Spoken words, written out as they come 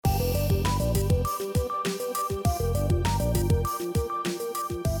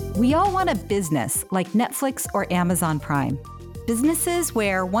We all want a business like Netflix or Amazon Prime. Businesses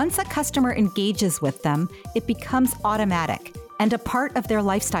where once a customer engages with them, it becomes automatic and a part of their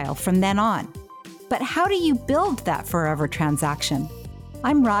lifestyle from then on. But how do you build that forever transaction?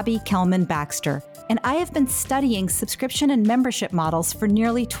 I'm Robbie Kelman Baxter, and I have been studying subscription and membership models for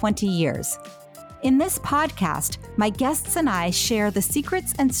nearly 20 years. In this podcast, my guests and I share the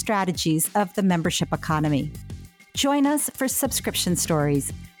secrets and strategies of the membership economy. Join us for Subscription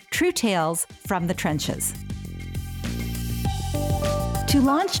Stories, true tales from the trenches. To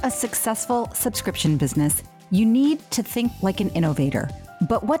launch a successful subscription business, you need to think like an innovator.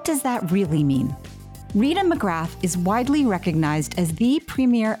 But what does that really mean? Rita McGrath is widely recognized as the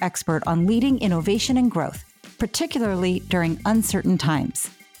premier expert on leading innovation and growth, particularly during uncertain times.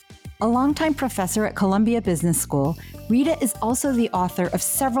 A longtime professor at Columbia Business School, Rita is also the author of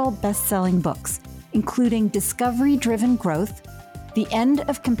several best-selling books, including Discovery-Driven Growth, The End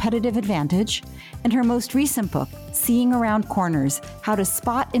of Competitive Advantage, and her most recent book, Seeing Around Corners: How to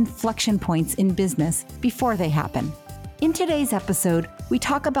Spot Inflection Points in Business Before They Happen. In today's episode, we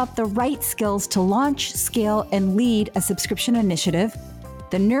talk about the right skills to launch, scale, and lead a subscription initiative,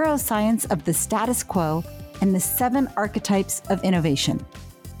 the neuroscience of the status quo, and the 7 archetypes of innovation.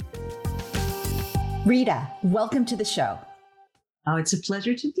 Rita, welcome to the show. Oh, it's a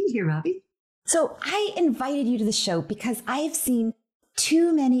pleasure to be here, Robbie. So I invited you to the show because I have seen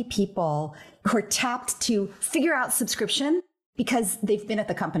too many people who are tapped to figure out subscription because they've been at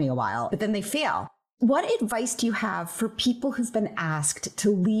the company a while, but then they fail. What advice do you have for people who've been asked to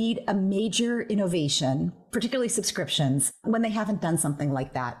lead a major innovation, particularly subscriptions, when they haven't done something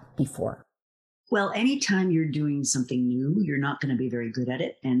like that before? Well, anytime you're doing something new, you're not going to be very good at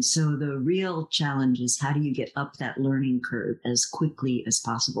it. And so the real challenge is, how do you get up that learning curve as quickly as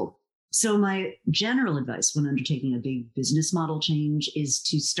possible? So my general advice when undertaking a big business model change is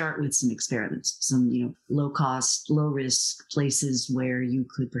to start with some experiments, some, low cost, low risk places where you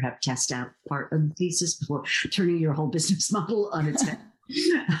could perhaps test out part of the thesis before turning your whole business model on its head.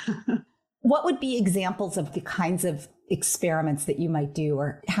 What would be examples of the kinds of experiments that you might do,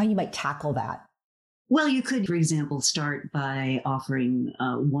 or how you might tackle that? Well, you could, for example, start by offering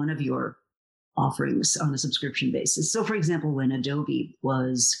one of your offerings on a subscription basis. So, for example, when Adobe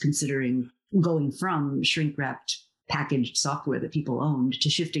was considering going from shrink-wrapped packaged software that people owned to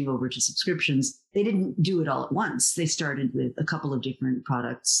shifting over to subscriptions, they didn't do it all at once. They started with a couple of different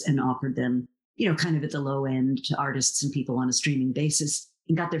products and offered them, kind of at the low end to artists and people on a streaming basis,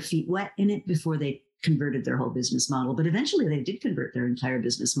 and got their feet wet in it before they converted their whole business model. But eventually they did convert their entire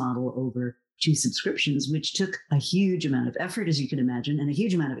business model over to subscriptions, which took a huge amount of effort, as you can imagine, and a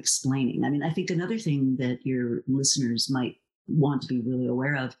huge amount of explaining. I mean, I think another thing that your listeners might want to be really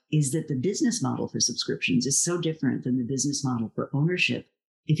aware of is that the business model for subscriptions is so different than the business model for ownership.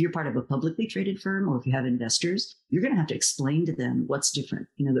 If you're part of a publicly traded firm, or if you have investors, you're going to have to explain to them what's different.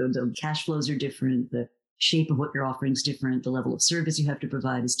 The cash flows are different, the shape of what you're offering is different, the level of service you have to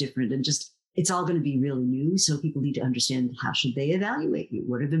provide is different, and just it's all going to be really new. So people need to understand, how should they evaluate you?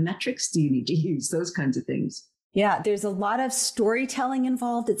 What are the metrics do you need to use? Those kinds of things. Yeah, there's a lot of storytelling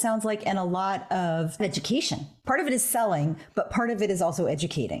involved, it sounds like, and a lot of education. Part of it is selling, but part of it is also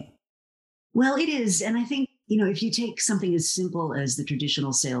educating. Well, it is. And I think, if you take something as simple as the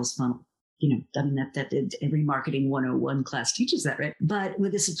traditional sales funnel, that every marketing 101 class teaches that, right? But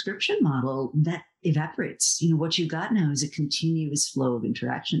with a subscription model, that evaporates. What you got now is a continuous flow of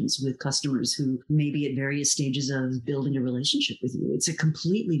interactions with customers who may be at various stages of building a relationship with you. It's a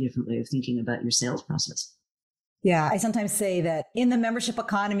completely different way of thinking about your sales process. Yeah, I sometimes say that in the membership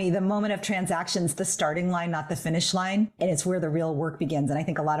economy, the moment of transaction's the starting line, not the finish line. And it's where the real work begins. And I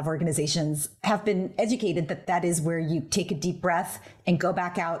think a lot of organizations have been educated that that is where you take a deep breath and go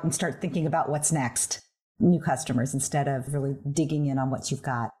back out and start thinking about what's next. New customers, instead of really digging in on what you've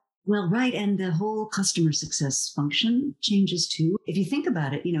got. Well, right. And the whole customer success function changes too. If you think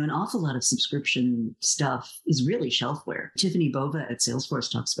about it, an awful lot of subscription stuff is really shelfware. Tiffany Bova at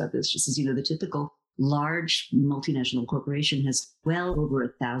Salesforce talks about this. She says, the typical large multinational corporation has well over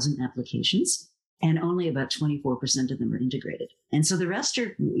 1,000 applications, and only about 24% of them are integrated. And so the rest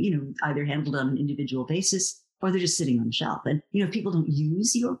are, either handled on an individual basis, or they're just sitting on the shelf. And, if people don't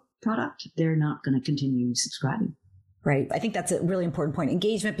use your product, they're not going to continue subscribing. Right. I think that's a really important point.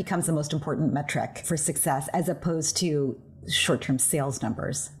 Engagement becomes the most important metric for success, as opposed to short-term sales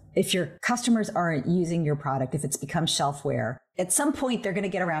numbers. If your customers aren't using your product, if it's become shelfware, at some point they're going to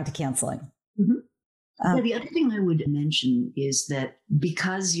get around to canceling. Mm-hmm. The other thing I would mention is that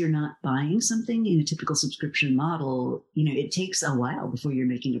because you're not buying something in a typical subscription model, it takes a while before you're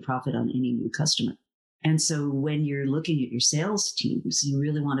making a profit on any new customer. And so when you're looking at your sales teams, you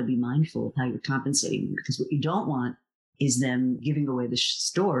really want to be mindful of how you're compensating them, because what you don't want is them giving away the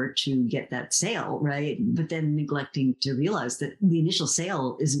store to get that sale, right? But then neglecting to realize that the initial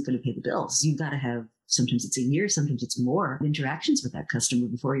sale isn't going to pay the bills. You've got to have, sometimes it's a year, sometimes it's more interactions with that customer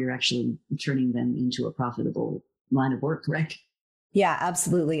before you're actually turning them into a profitable line of work, right? Yeah,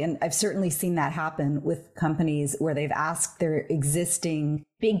 absolutely. And I've certainly seen that happen with companies where they've asked their existing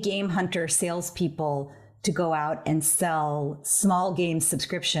big game hunter salespeople to go out and sell small game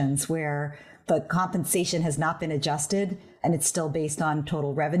subscriptions where the compensation has not been adjusted and it's still based on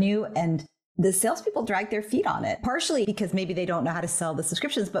total revenue. And the salespeople drag their feet on it, partially because maybe they don't know how to sell the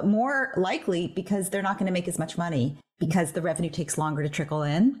subscriptions, but more likely because they're not going to make as much money because the revenue takes longer to trickle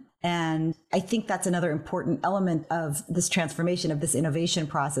in. And I think that's another important element of this transformation, of this innovation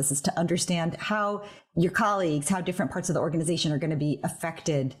process, is to understand how your colleagues, how different parts of the organization are going to be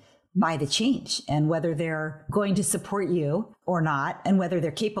affected by the change, and whether they're going to support you or not, and whether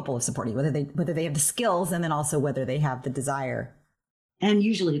they're capable of supporting you, whether they have the skills, and then also whether they have the desire. And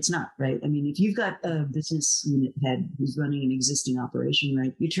usually it's not, right? I mean, if you've got a business unit head who's running an existing operation,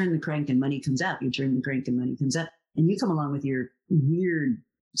 right, you turn the crank and money comes out, you turn the crank and money comes out, and you come along with your weird,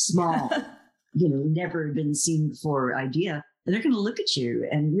 small, never been seen before idea, and they're going to look at you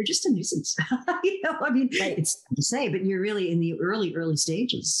and you're just a nuisance. Right. It's to say, but you're really in the early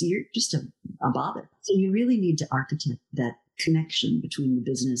stages. You're just a bother. So you really need to architect that connection between the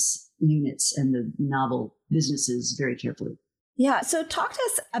business units and the novel businesses very carefully. Yeah. So talk to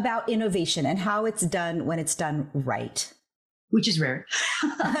us about innovation and how it's done when it's done right. Which is rare.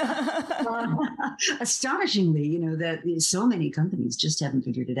 Astonishingly, that so many companies just haven't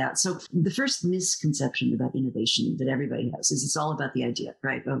figured it out. So the first misconception about innovation that everybody has is it's all about the idea,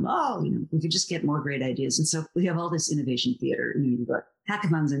 right? We could just get more great ideas. And so we have all this innovation theater. You've got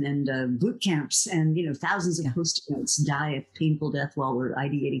hackathons and boot camps and, thousands of Post-it notes die a painful death while we're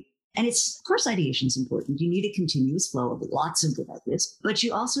ideating. And of course, ideation is important. You need a continuous flow of lots of good ideas, but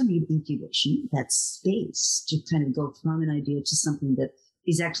you also need incubation, that space to kind of go from an idea to something that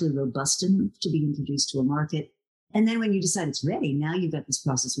is actually robust enough to be introduced to a market. And then when you decide it's ready, now you've got this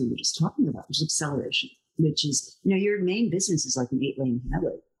process we were just talking about, which is acceleration, which is, your main business is like an 8-lane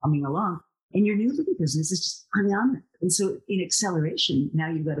highway coming along, and your new little business is just hung on it. And so in acceleration, now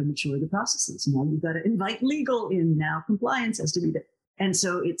you've got to mature the processes. Now you've got to invite legal in. Now compliance has to be there. And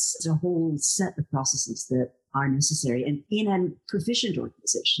so it's a whole set of processes that are necessary. And in a proficient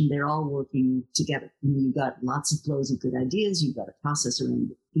organization, they're all working together. You've got lots of flows of good ideas. You've got a process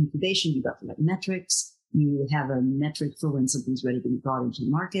around incubation. You've got metrics. You have a metric for when something's ready to be brought into the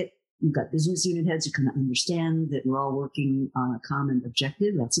market. You've got business unit heads who kind of understand that we're all working on a common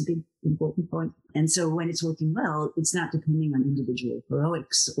objective. That's a big, important point. And so when it's working well, it's not depending on individual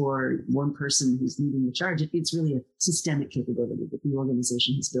heroics or one person who's leading the charge. It's really a systemic capability that the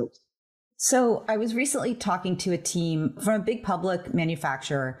organization has built. So I was recently talking to a team from a big public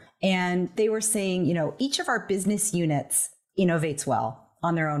manufacturer, and they were saying, each of our business units innovates well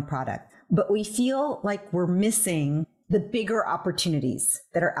on their own product, but we feel like we're missing the bigger opportunities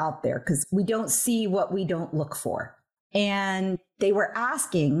that are out there because we don't see what we don't look for. And they were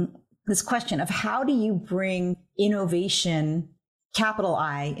asking this question of how do you bring innovation, capital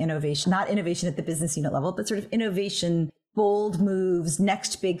I innovation, not innovation at the business unit level, but sort of innovation, bold moves,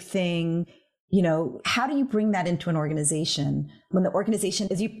 next big thing. How do you bring that into an organization when the organization,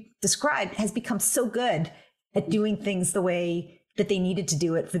 as you described, has become so good at doing things the way that they needed to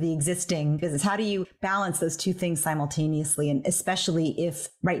do it for the existing business? How do you balance those two things simultaneously? And especially if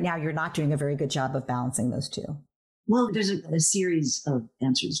right now you're not doing a very good job of balancing those two. Well, there's a series of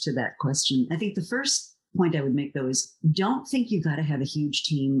answers to that question. I think the first point I would make, though, is don't think you've got to have a huge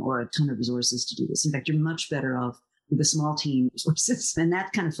team or a ton of resources to do this. In fact, you're much better off with a small team resources. And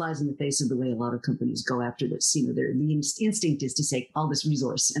that kind of flies in the face of the way a lot of companies go after this. The instinct is to say all this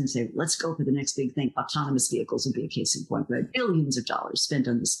resource and say, let's go for the next big thing. Autonomous vehicles would be a case in point, right? Billions of dollars spent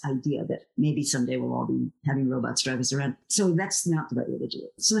on this idea that maybe someday we'll all be having robots drive us around. So that's not the right way to do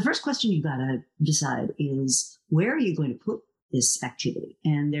it. So the first question you've got to decide is, where are you going to put this activity?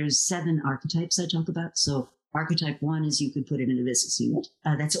 And there's 7 archetypes I talk about. So archetype 1 is you could put it in a business unit.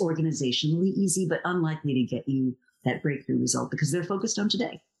 That's organizationally easy, but unlikely to get you that breakthrough result because they're focused on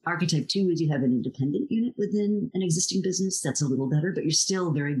today. Archetype 2 is you have an independent unit within an existing business. That's a little better, but you're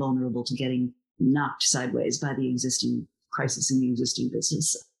still very vulnerable to getting knocked sideways by the existing crisis in the existing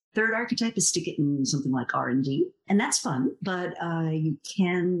business. Third archetype is stick it in something like R&D. And that's fun, but you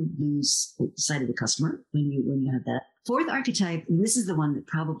can lose sight of the customer when you have that. Fourth archetype, and this is the one that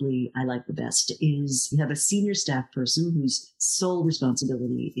probably I like the best, is you have a senior staff person whose sole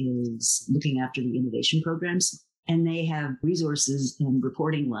responsibility is looking after the innovation programs. And they have resources and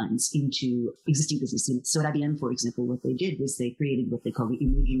reporting lines into existing business units. So at IBM, for example, what they did was they created what they call the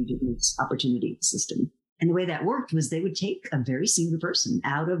Emerging Business Opportunity System. And the way that worked was they would take a very senior person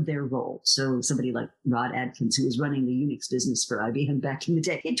out of their role. So somebody like Rod Adkins, who was running the Unix business for IBM back in the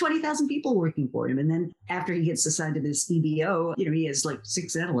day, he had 20,000 people working for him. And then after he gets assigned to this EBO, he has like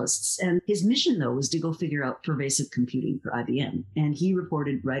 6 analysts. And his mission, though, was to go figure out pervasive computing for IBM. And he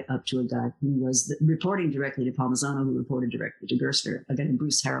reported right up to a guy who was reporting directly to Palmisano, who reported directly to Gerstner, a guy named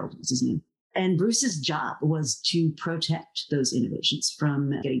Bruce Harold was his name. And Bruce's job was to protect those innovations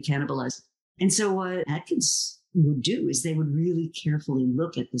from getting cannibalized. And so what Atkins would do is they would really carefully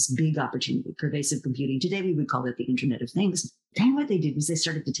look at this big opportunity, pervasive computing. Today, we would call it the Internet of Things. And what they did was they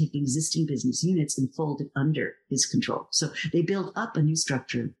started to take existing business units and fold it under his control. So they built up a new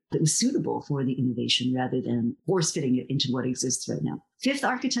structure that was suitable for the innovation rather than force-fitting it into what exists right now. Fifth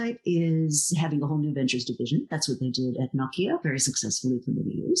archetype is having a whole new ventures division. That's what they did at Nokia very successfully for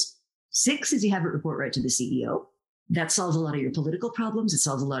many years. 6 is you have it report right to the CEO. That solves a lot of your political problems. It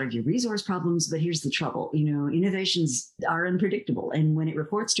solves a lot of your resource problems. But here's the trouble. Innovations are unpredictable. And when it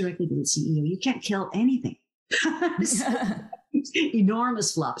reports directly to the CEO, you can't kill anything.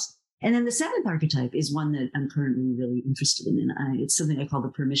 Enormous flops. And then the 7th archetype is one that I'm currently really interested in. And it's something I call the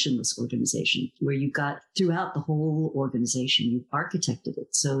permissionless organization, where you've got throughout the whole organization, you've architected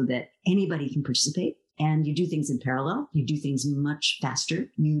it so that anybody can participate. And you do things in parallel. You do things much faster.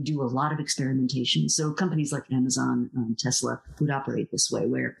 You do a lot of experimentation. So companies like Amazon, Tesla would operate this way,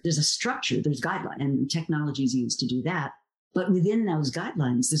 where there's a structure, there's guidelines, and technology is used to do that. But within those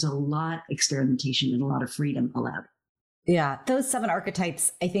guidelines, there's a lot of experimentation and a lot of freedom allowed. Yeah, those 7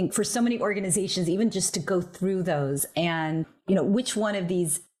 archetypes, I think for so many organizations, even just to go through those and, which one of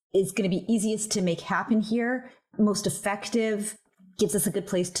these is going to be easiest to make happen here, most effective, gives us a good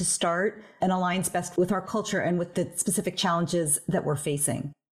place to start and aligns best with our culture and with the specific challenges that we're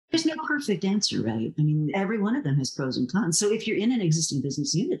facing. There's no perfect answer, right? I mean, every one of them has pros and cons. So if you're in an existing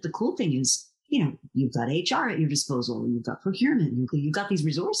business unit, the cool thing is, you've got HR at your disposal, you've got procurement, you've got these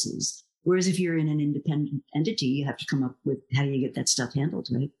resources. Whereas if you're in an independent entity, you have to come up with how do you get that stuff handled,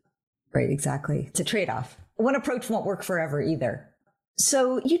 right? Right, exactly. It's a trade-off. One approach won't work forever either.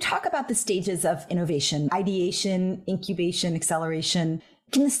 So you talk about the stages of innovation: ideation, incubation, acceleration.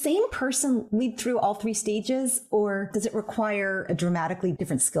 Can the same person lead through all 3 stages, or does it require a dramatically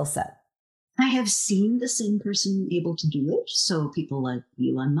different skill set? I have seen the same person able to do it. So people like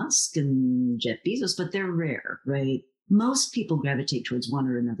Elon Musk and Jeff Bezos, but they're rare, right? Most people gravitate towards one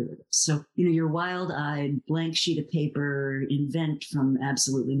or another of those. So, your wild-eyed blank sheet of paper, invent from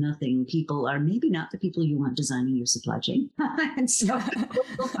absolutely nothing people are maybe not the people you want designing your supply chain. And so what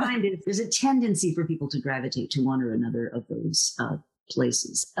you'll find is there's a tendency for people to gravitate to one or another of those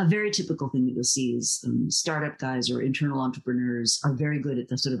places. A very typical thing that you'll see is startup guys or internal entrepreneurs are very good at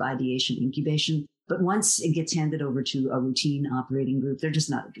the sort of ideation, incubation. But once it gets handed over to a routine operating group, they're just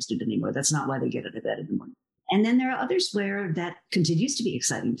not interested anymore. That's not why they get out of bed in the morning. And then there are others where that continues to be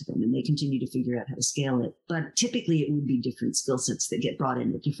exciting to them and they continue to figure out how to scale it. But typically it would be different skill sets that get brought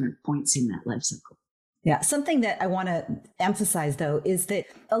in at different points in that life cycle. Yeah. Something that I want to emphasize, though, is that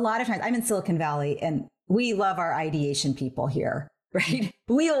a lot of times I'm in Silicon Valley and we love our ideation people here, right?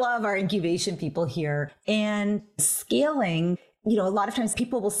 We love our incubation people here. And scaling, a lot of times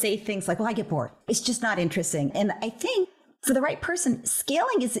people will say things like, well, I get bored. It's just not interesting. And I think for the right person,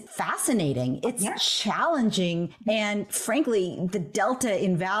 scaling is fascinating. It's challenging. And frankly, the delta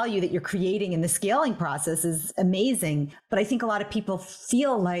in value that you're creating in the scaling process is amazing. But I think a lot of people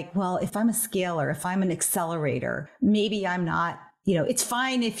feel like, well, if I'm a scaler, if I'm an accelerator, maybe I'm not, it's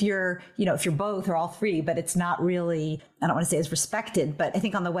fine if you're both or all 3, but it's not really, I don't want to say as respected, but I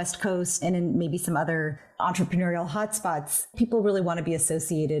think on the West Coast and in maybe some other entrepreneurial hotspots, people really want to be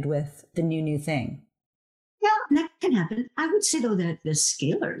associated with the new thing. Yeah, that can happen. I would say, though, that the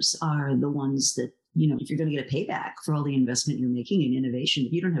scalers are the ones that, if you're going to get a payback for all the investment you're making in innovation,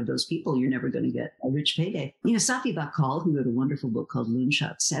 if you don't have those people, you're never going to get a rich payday. Safi Bahcall, who wrote a wonderful book called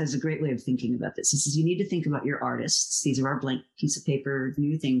Loonshots, has a great way of thinking about this. He says you need to think about your artists. These are our blank piece of paper,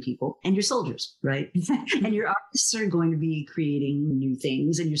 new thing people, and your soldiers, right? And your artists are going to be creating new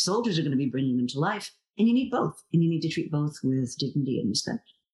things, and your soldiers are going to be bringing them to life. And you need both. And you need to treat both with dignity and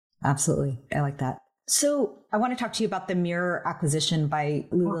respect. Absolutely. I like that. So I want to talk to you about the Mirror acquisition by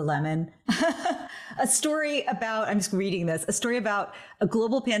Lululemon. A story about, I'm just reading this, a story about a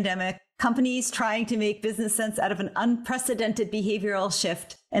global pandemic, companies trying to make business sense out of an unprecedented behavioral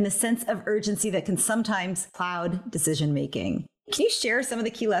shift and a sense of urgency that can sometimes cloud decision making. Can you share some of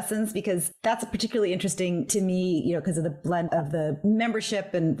the key lessons? Because that's particularly interesting to me, because of the blend of the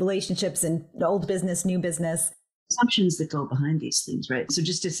membership and relationships and old business, new business. Assumptions that go behind these things, right? So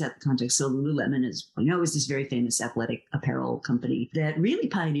just to set the context, so Lululemon is this very famous athletic apparel company that really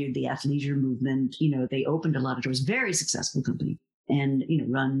pioneered the athleisure movement. They opened a lot of doors, very successful company, and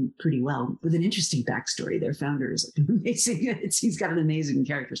run pretty well with an interesting backstory. Their founder is amazing. He's got an amazing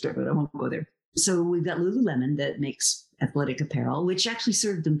character story, but I won't go there. So we've got Lululemon that makes athletic apparel, which actually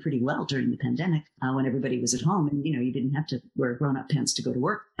served them pretty well during the pandemic when everybody was at home and, you didn't have to wear grown-up pants to go to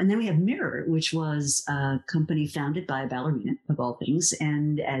work. And then we have Mirror, which was a company founded by a ballerina, of all things.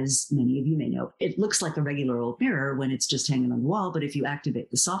 And as many of you may know, it looks like a regular old mirror when it's just hanging on the wall. But if you activate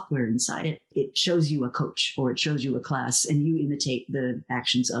the software inside it, it shows you a coach or it shows you a class and you imitate the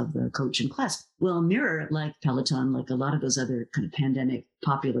actions of the coach and class. Well, Mirror, like Peloton, like a lot of those other kind of pandemic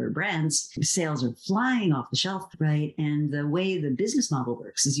popular brands, sales are flying off the shelf, right? And the way the business model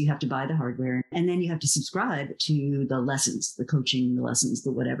works is you have to buy the hardware and then you have to subscribe to the lessons, the coaching, the lessons,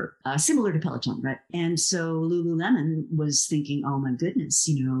 the whatever, similar to Peloton, right? And so Lululemon was thinking, oh my goodness,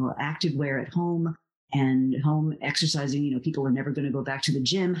 activewear at home and home exercising, people are never going to go back to the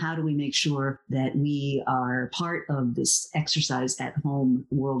gym. How do we make sure that we are part of this exercise at home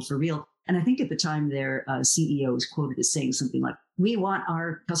world for real? And I think at the time their CEO was quoted as saying something like, we want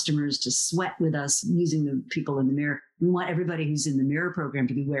our customers to sweat with us using the people in the mirror. We want everybody who's in the Mirror program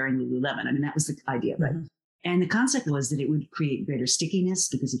to be wearing Lululemon. I mean, that was the idea, right? Mm-hmm. And the concept was that it would create greater stickiness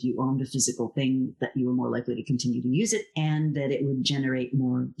because if you owned a physical thing, that you were more likely to continue to use it and that it would generate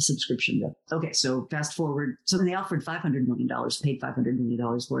more subscription revenue. Okay, so fast forward. So then they offered $500 million, paid $500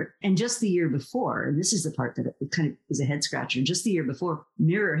 million for it. And just the year before, and this is the part that it kind of is a head scratcher, just the year before,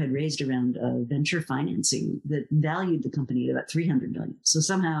 Mirror had raised around venture financing that valued the company at about $300 million. So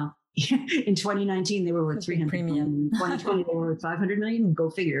somehow in 2019, they were worth $300 million. In 2020, they were worth $500 million.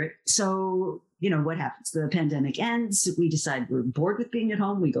 Go figure it. So, what happens? The pandemic ends. We decide we're bored with being at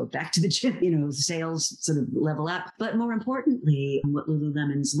home. We go back to the gym. Sales sort of level up. But more importantly, what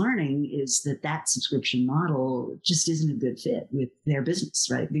Lululemon's learning is that subscription model just isn't a good fit with their business,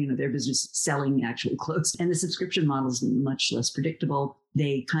 right? Their business selling actual clothes. And the subscription model is much less predictable.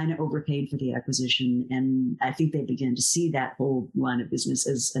 They kind of overpaid for the acquisition. And I think they began to see that whole line of business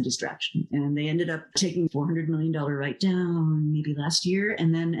as a distraction. And they ended up taking $400 million write down maybe last year.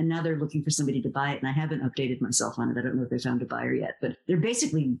 And now they're looking for somebody to buy it. And I haven't updated myself on it. I don't know if they found a buyer yet, but they're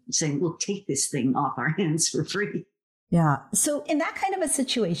basically saying, we'll take this thing off our hands for free. Yeah. So in that kind of a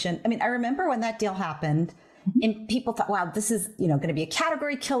situation, I mean, I remember when that deal happened and people thought, wow, this is, going to be a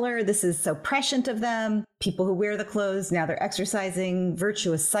category killer. This is so prescient of them. People who wear the clothes, now they're exercising,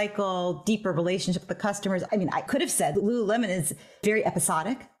 virtuous cycle, deeper relationship with the customers. I mean, I could have said Lululemon is very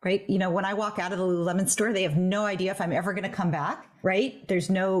episodic, right? When I walk out of the Lululemon store, they have no idea if I'm ever going to come back, right?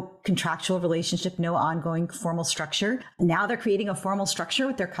 There's no contractual relationship, no ongoing formal structure. Now they're creating a formal structure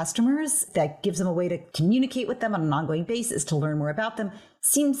with their customers that gives them a way to communicate with them on an ongoing basis, to learn more about them.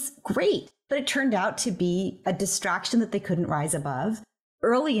 Seems great. But it turned out to be a distraction that they couldn't rise above.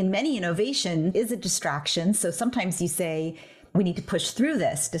 Early in many innovation is a distraction. So sometimes you say, we need to push through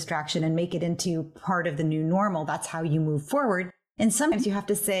this distraction and make it into part of the new normal. That's how you move forward. And sometimes you have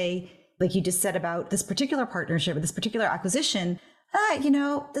to say, like you just said about this particular partnership or this particular acquisition,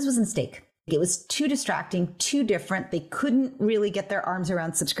 this was a mistake. It was too distracting, too different. They couldn't really get their arms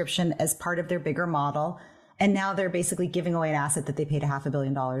around subscription as part of their bigger model. And now they're basically giving away an asset that they paid $500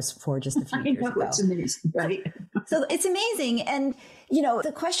 million for just a few years ago. It's amazing, right? So it's amazing. And,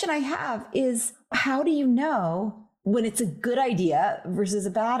 the question I have is, how do you know when it's a good idea versus a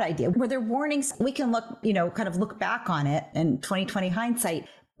bad idea? Were there warnings? We can look, kind of look back on it in 2020 hindsight.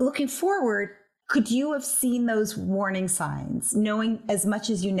 Looking forward, could you have seen those warning signs, knowing as much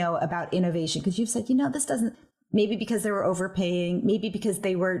as you know about innovation? Because you've said, this doesn't, maybe because they were overpaying, maybe because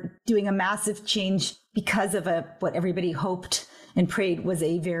they were doing a massive change because of what everybody hoped and prayed was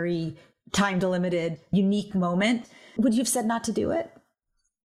a very time-delimited, unique moment. Would you have said not to do it?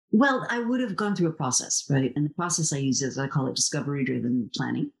 Well, I would have gone through a process, right? And the process I use is, I call it discovery-driven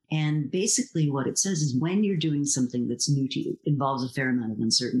planning. And basically what it says is when you're doing something that's new to you, involves a fair amount of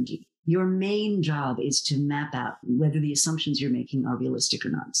uncertainty, your main job is to map out whether the assumptions you're making are realistic or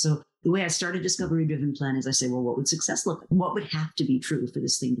not. So the way I start a discovery-driven plan is I say, well, what would success look like? What would have to be true for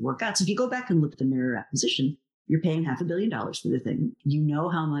this thing to work out? So if you go back and look at the Mirror acquisition, You're paying $500 million for the thing. You know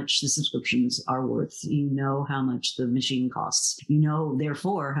how much the subscriptions are worth. You know how much the machine costs. You know,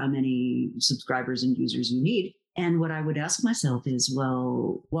 therefore, how many subscribers and users you need. And what I would ask myself is,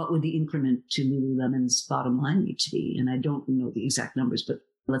 well, what would the increment to Lululemon's bottom line need to be? And I don't know the exact numbers, but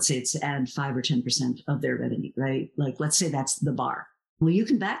let's say it's add 5 or 10% of their revenue, right? Like, let's say that's the bar. Well, you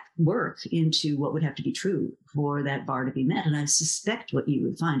can back work into what would have to be true for that bar to be met. And I suspect what you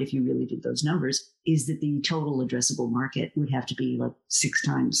would find if you really did those numbers is that the total addressable market would have to be like 6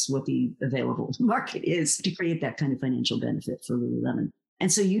 times what the available market is to create that kind of financial benefit for Lululemon.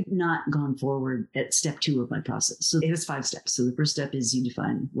 And so you've not gone forward at step 2 of my process. So it has 5 steps. So the first step is you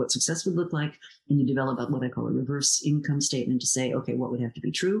define what success would look like, and you develop what I call a reverse income statement to say, okay, what would have to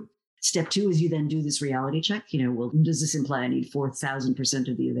be true? Step 2 is you then do this reality check. Well, does this imply I need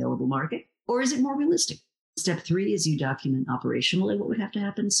 4,000% of the available market? Or is it more realistic? Step 3 is you document operationally what would have to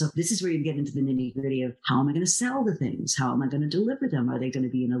happen. So this is where you get into the nitty gritty of how am I going to sell the things? How am I going to deliver them? Are they going to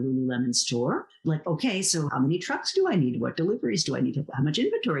be in a Lululemon store? Like, okay, so how many trucks do I need? What deliveries do I need? How much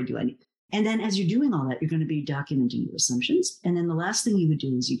inventory do I need? And then as you're doing all that, you're going to be documenting your assumptions. And then the last thing you would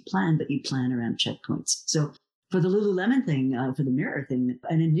do is you'd plan, but you'd plan around checkpoints. So for the Lululemon thing, for the mirror thing,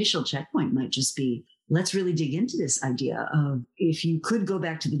 an initial checkpoint might just be, let's really dig into this idea of if you could go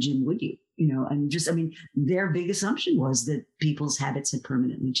back to the gym, would you? Their big assumption was that people's habits had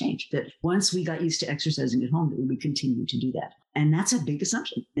permanently changed, that once we got used to exercising at home, that we would continue to do that. And that's a big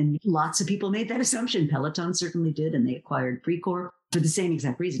assumption. And lots of people made that assumption. Peloton certainly did, and they acquired Precor for the same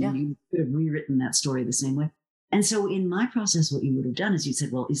exact reason. Yeah. You could have rewritten that story the same way. And so in my process, what you would have done is you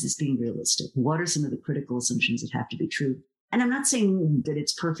said, well, is this being realistic? What are some of the critical assumptions that have to be true? And I'm not saying that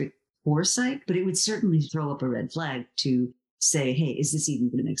it's perfect foresight, but it would certainly throw up a red flag to say, hey, is this even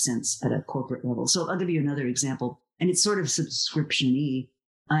going to make sense at a corporate level? So I'll give you another example, and it's sort of subscription-y.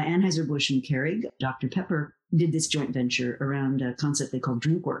 Anheuser-Busch and Keurig, Dr. Pepper, did this joint venture around a concept they called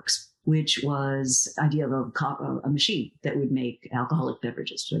DrinkWorks, which was the idea of a machine that would make alcoholic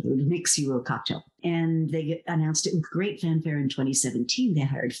beverages, so it would mix you a cocktail. And they announced it with great fanfare in 2017. They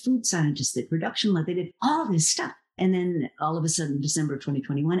hired food scientists, they production led, they did all this stuff. And then all of a sudden, December of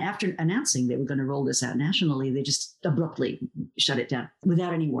 2021, after announcing they were going to roll this out nationally, they just abruptly shut it down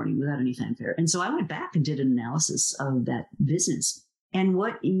without any warning, without any fanfare. And so I went back and did an analysis of that business. And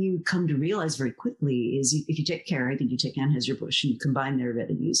what you come to realize very quickly is if you take Keurig and you take Anheuser-Busch and you combine their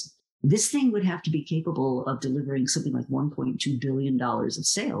revenues, this thing would have to be capable of delivering something like $1.2 billion of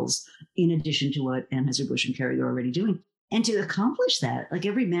sales, in addition to what Anheuser-Busch and Keurig are already doing. And to accomplish that, like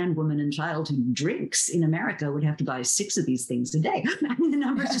every man, woman, and child who drinks in America would have to buy 6 of these things a day. I mean, the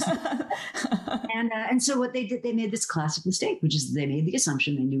numbers just... And so what they did, they made this classic mistake, which is they made the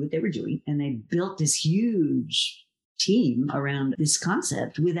assumption they knew what they were doing, and they built this huge team around this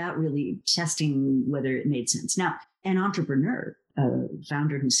concept without really testing whether it made sense. Now, an entrepreneur, a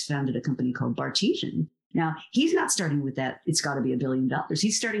founder who's founded a company called Bartesian, now, he's not starting with that, it's got to be $1 billion.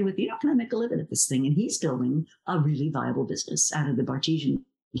 He's starting with, can I make a living at this thing? And he's building a really viable business out of the Bartesian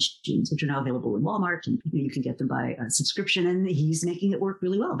machines, which are now available in Walmart, and you can get them by a subscription, and he's making it work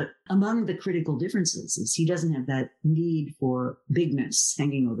really well. But among the critical differences is he doesn't have that need for bigness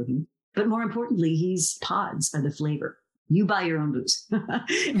hanging over him. But more importantly, his pods are the flavor. You buy your own booze.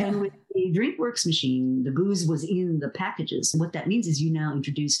 And with the DrinkWorks machine, the booze was in the packages. What that means is you now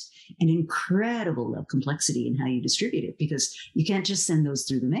introduced an incredible level of complexity in how you distribute it, because you can't just send those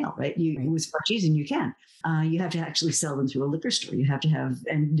through the mail, right? With Bartesian, you can. You have to actually sell them through a liquor store. You have to have,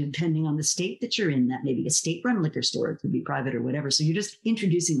 and depending on the state that you're in, that may be a state-run liquor store. It could be private or whatever. So you're just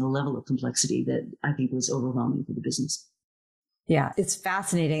introducing a level of complexity that I think was overwhelming for the business. Yeah, it's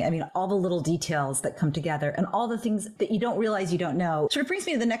fascinating. I mean, all the little details that come together and all the things that you don't realize you don't know sort of brings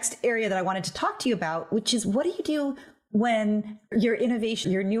me to the next area that I wanted to talk to you about, which is what do you do when your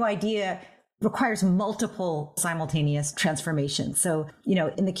innovation, your new idea requires multiple simultaneous transformations? So,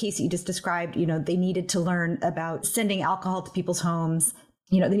 in the case that you just described, they needed to learn about sending alcohol to people's homes.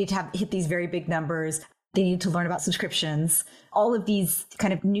 They need to hit these very big numbers. They need to learn about subscriptions, all of these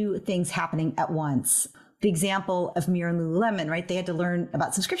kind of new things happening at once. The example of Mirror and Lululemon, right? They had to learn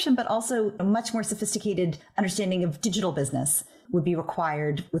about subscription, but also a much more sophisticated understanding of digital business would be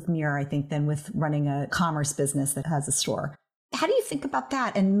required with Mirror, I think, than with running a commerce business that has a store. How do you think about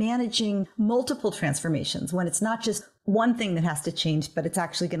that and managing multiple transformations when it's not just one thing that has to change, but it's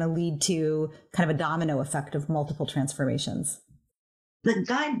actually going to lead to kind of a domino effect of multiple transformations? The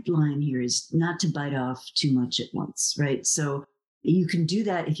guideline here is not to bite off too much at once, right? So you can do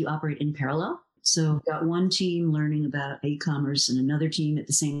that if you operate in parallel. So you've got one team learning about e-commerce and another team at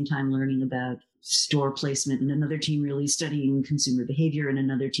the same time learning about store placement, and another team really studying consumer behavior, and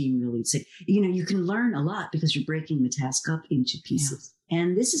another team really say, you can learn a lot because you're breaking the task up into pieces. Yeah.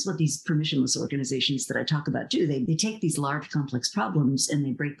 And this is what these permissionless organizations that I talk about do. They take these large, complex problems and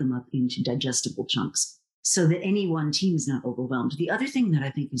they break them up into digestible chunks so that any one team is not overwhelmed. The other thing that I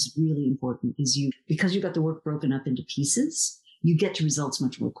think is really important is because you got the work broken up into pieces, you get to results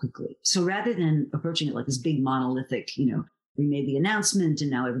much more quickly. So rather than approaching it like this big monolithic, we made the announcement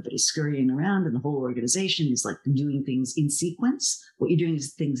and now everybody's scurrying around and the whole organization is like doing things in sequence, what you're doing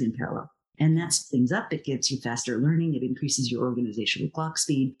is things in parallel. And that speeds things up. It gets you faster learning. It increases your organizational clock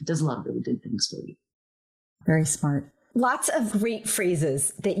speed. It does a lot of really good things for you. Very smart. Lots of great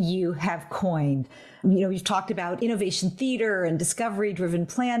phrases that you have coined. You've talked about innovation theater and discovery-driven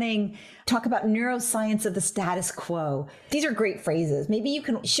planning. Talk about neuroscience of the status quo. These are great phrases. Maybe you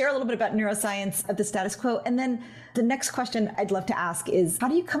can share a little bit about neuroscience of the status quo. And then the next question I'd love to ask is, how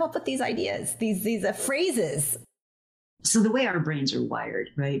do you come up with these ideas, these phrases? So the way our brains are wired,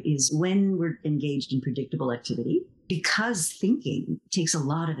 right, is when we're engaged in predictable activity, because thinking takes a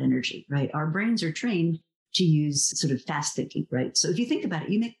lot of energy, right? Our brains are trained to use sort of fast thinking, right? So if you think about it,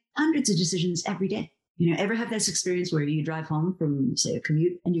 you make hundreds of decisions every day. Ever have this experience where you drive home from, say, a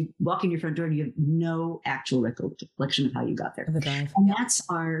commute and you walk in your front door and you have no actual recollection of how you got there? And that's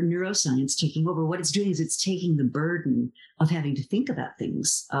our neuroscience taking over. What it's doing is it's taking the burden of having to think about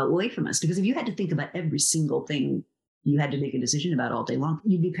things away from us. Because if you had to think about every single thing you had to make a decision about all day long,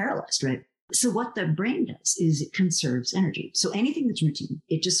 you'd be paralyzed, right? So what the brain does is it conserves energy. So anything that's routine,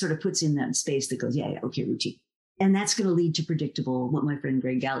 it just sort of puts in that space that goes, yeah, okay, routine. And that's going to lead to predictable, what my friend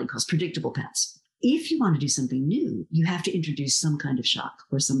Greg Galley calls predictable paths. If you want to do something new, you have to introduce some kind of shock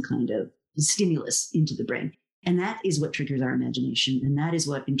or some kind of stimulus into the brain. And that is what triggers our imagination. And that is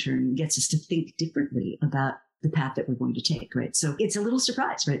what in turn gets us to think differently about the path that we're going to take, right? So it's a little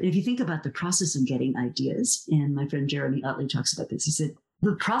surprise, right? If you think about the process of getting ideas, and my friend Jeremy Utley talks about this, he said,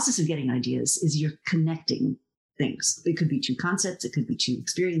 the process of getting ideas is you're connecting things. It could be two concepts, it could be two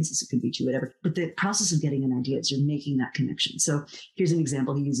experiences, it could be two whatever. But the process of getting an idea is you're making that connection. So here's an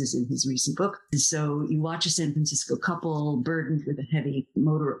example he uses in his recent book. So you watch a San Francisco couple burdened with a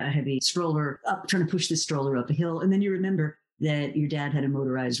heavy stroller up, trying to push this stroller up a hill. And then you remember that your dad had a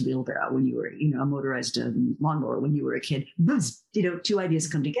motorized wheelbarrow when you were, a motorized lawnmower when you were a kid. Booms, two ideas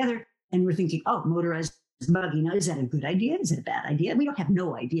come together and we're thinking, oh, motorized buggy. Now, is that a good idea? Is it a bad idea? We don't have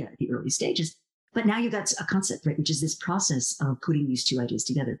no idea at the early stages. But now you've got a concept, right, which is this process of putting these two ideas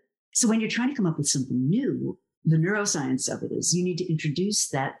together. So when you're trying to come up with something new, the neuroscience of it is you need to introduce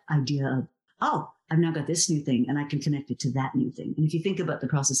that idea of, oh, I've now got this new thing and I can connect it to that new thing. And if you think about the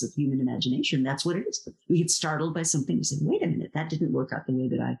process of human imagination, that's what it is. We get startled by something and say, wait a minute, that didn't work out the way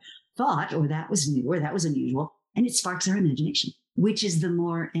that I thought, or that was new, or that was unusual. And it sparks our imagination, which is the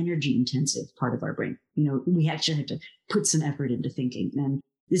more energy intensive part of our brain. We actually have to put some effort into thinking. And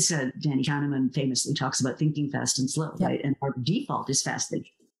this Danny Kahneman famously talks about thinking fast and slow, right? And our default is fast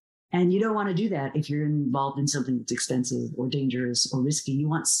thinking. And you don't want to do that if you're involved in something that's expensive or dangerous or risky. You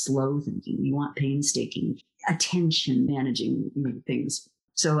want slow thinking. You want painstaking attention managing things.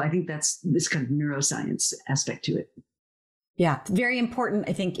 So I think that's this kind of neuroscience aspect to it. Yeah, very important.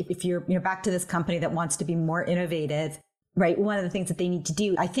 I think if you're back to this company that wants to be more innovative, right? One of the things that they need to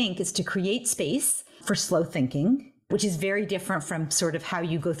do, I think, is to create space for slow thinking, which is very different from sort of how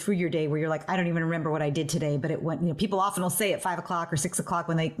you go through your day where you're like, I don't even remember what I did today, but it went, people often will say at 5 o'clock or 6 o'clock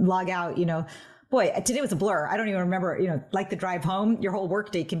when they log out, boy, today was a blur. I don't even remember, like the drive home, your whole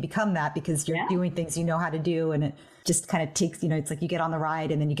workday can become that because you're doing things you know how to do. And it just kind of takes, it's like you get on the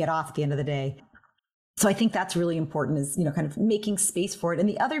ride and then you get off at the end of the day. So I think that's really important is, kind of making space for it. And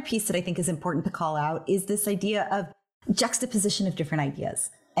the other piece that I think is important to call out is this idea of juxtaposition of different ideas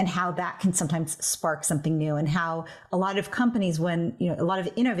and how that can sometimes spark something new, and how a lot of companies, when, a lot of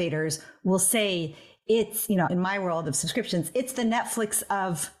innovators will say it's, in my world of subscriptions, it's the Netflix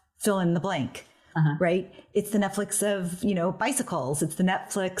of fill in the blank, right? It's the Netflix of, bicycles. It's the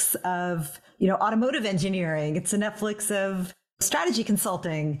Netflix of, automotive engineering. It's the Netflix of strategy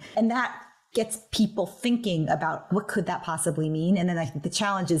consulting. And that gets people thinking about what could that possibly mean. And then I think the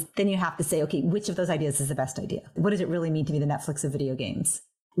challenge is then you have to say, okay, which of those ideas is the best idea? What does it really mean to be the Netflix of video games?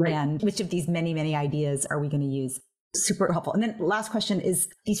 Right. And which of these many, many ideas are we going to use? Super helpful. And then last question is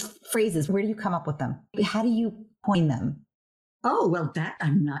these phrases, where do you come up with them? How do you coin them? Oh, well, that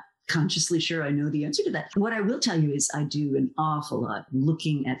I'm not consciously sure I know the answer to that. What I will tell you is I do an awful lot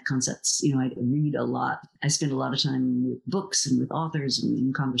looking at concepts. I read a lot. I spend a lot of time with books and with authors and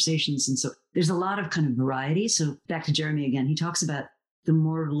in conversations. And so there's a lot of kind of variety. So back to Jeremy again, he talks about the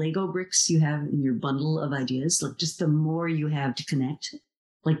more Lego bricks you have in your bundle of ideas, like just the more you have to connect,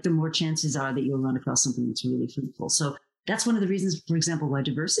 like the more chances are that you'll run across something that's really fruitful. So that's one of the reasons, for example, why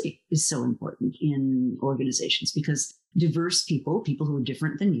diversity is so important in organizations, because diverse people who are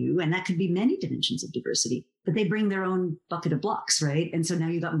different than you, and that could be many dimensions of diversity, but they bring their own bucket of blocks, right? And so now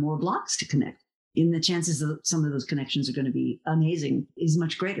you've got more blocks to connect. And the chances that some of those connections are going to be amazing is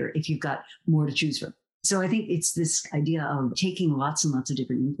much greater if you've got more to choose from. So I think it's this idea of taking lots and lots of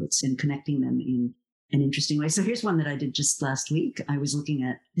different inputs and connecting them in an interesting way. So here's one that I did just last week. I was looking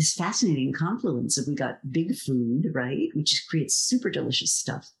at this fascinating confluence of, we got big food, right, which creates super delicious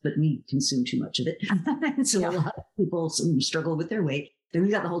stuff, but we consume too much of it. And so a lot of people struggle with their weight. Then we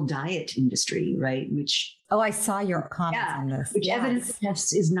got the whole diet industry, right? Which I saw your comments on this. Which evidence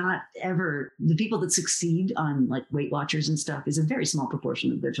suggests is not ever the people that succeed on like Weight Watchers and stuff is a very small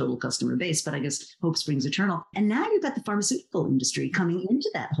proportion of their total customer base. But I guess hope springs eternal. And now you've got the pharmaceutical industry coming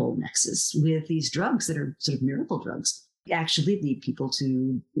into that whole nexus with these drugs that are sort of miracle drugs. Actually lead people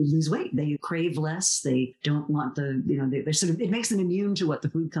to lose weight. They crave less. They don't want they're sort of, it makes them immune to what the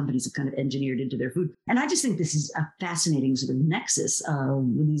food companies have kind of engineered into their food. And I just think this is a fascinating sort of nexus of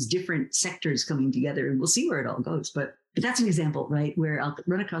these different sectors coming together, and we'll see where it all goes. But that's an example, right, where I'll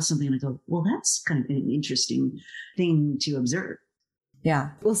run across something and I go, well, that's kind of an interesting thing to observe.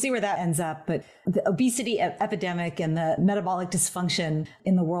 Yeah, we'll see where that ends up. But the obesity epidemic and the metabolic dysfunction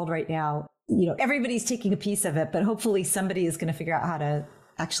in the world right now, everybody's taking a piece of it, but hopefully somebody is going to figure out how to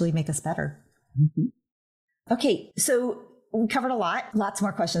actually make us better. Mm-hmm. Okay, so we covered a lot, lots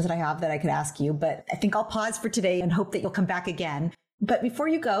more questions that I have that I could ask you, but I think I'll pause for today and hope that you'll come back again. But before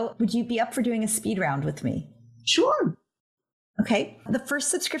you go, would you be up for doing a speed round with me? Sure. Okay, the first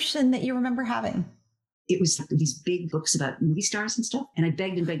subscription that you remember having? It was these big books about movie stars and stuff. And I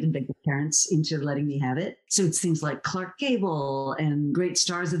begged the parents into letting me have it. So it's things like Clark Gable and great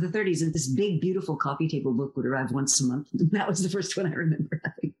stars of the 30s. And this big, beautiful coffee table book would arrive once a month. And that was the first one I remember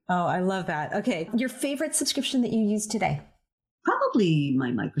having. Oh, I love that. Okay. Your favorite subscription that you use today? Probably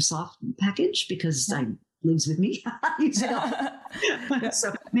my Microsoft package, because I lives with me.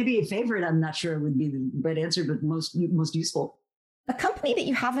 So maybe a favorite, I'm not sure would be the right answer, but most useful. A company that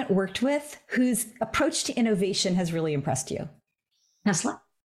you haven't worked with whose approach to innovation has really impressed you? Tesla.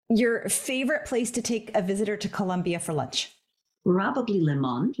 Your favorite place to take a visitor to Columbia for lunch? Probably Le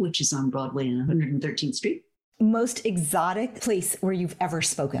Monde, which is on Broadway and 113th Street. Most exotic place where you've ever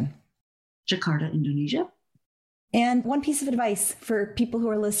spoken? Jakarta, Indonesia. And one piece of advice for people who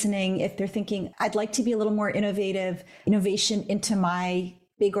are listening, if they're thinking, I'd like to be a little more innovation into my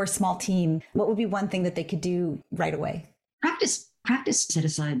big or small team, what would be one thing that they could do right away? Practice. Set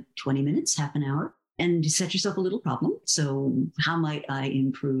aside 20 minutes, half an hour, and set yourself a little problem. So how might I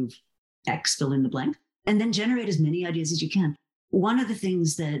improve X, fill in the blank? And then generate as many ideas as you can. One of the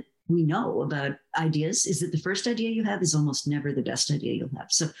things that we know about ideas is that the first idea you have is almost never the best idea you'll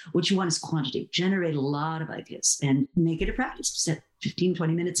have. So what you want is quantity. Generate a lot of ideas and make it a practice. Set 15,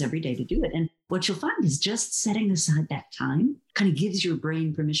 20 minutes every day to do it. And what you'll find is just setting aside that time kind of gives your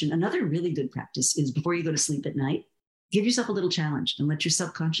brain permission. Another really good practice is before you go to sleep at night, give yourself a little challenge and let your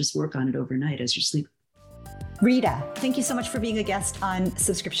subconscious work on it overnight as you sleep. Rita, thank you so much for being a guest on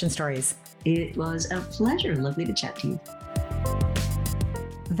Subscription Stories. It was a pleasure. Lovely to chat to you.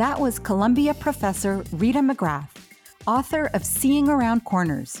 That was Columbia professor Rita McGrath, author of Seeing Around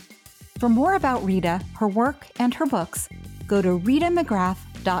Corners. For more about Rita, her work, and her books, go to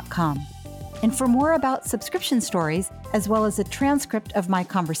ritamcgrath.com. And for more about Subscription Stories, as well as a transcript of my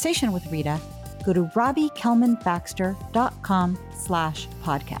conversation with Rita, go to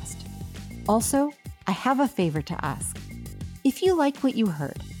robbiekelmanbaxter.com/podcast. Also, I have a favor to ask. If you like what you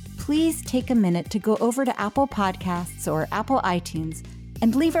heard, please take a minute to go over to Apple Podcasts or Apple iTunes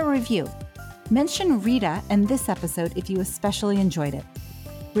and leave a review. Mention Rita and this episode if you especially enjoyed it.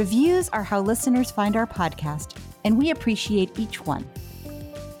 Reviews are how listeners find our podcast, and we appreciate each one.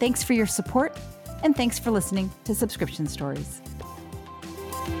 Thanks for your support, and thanks for listening to Subscription Stories.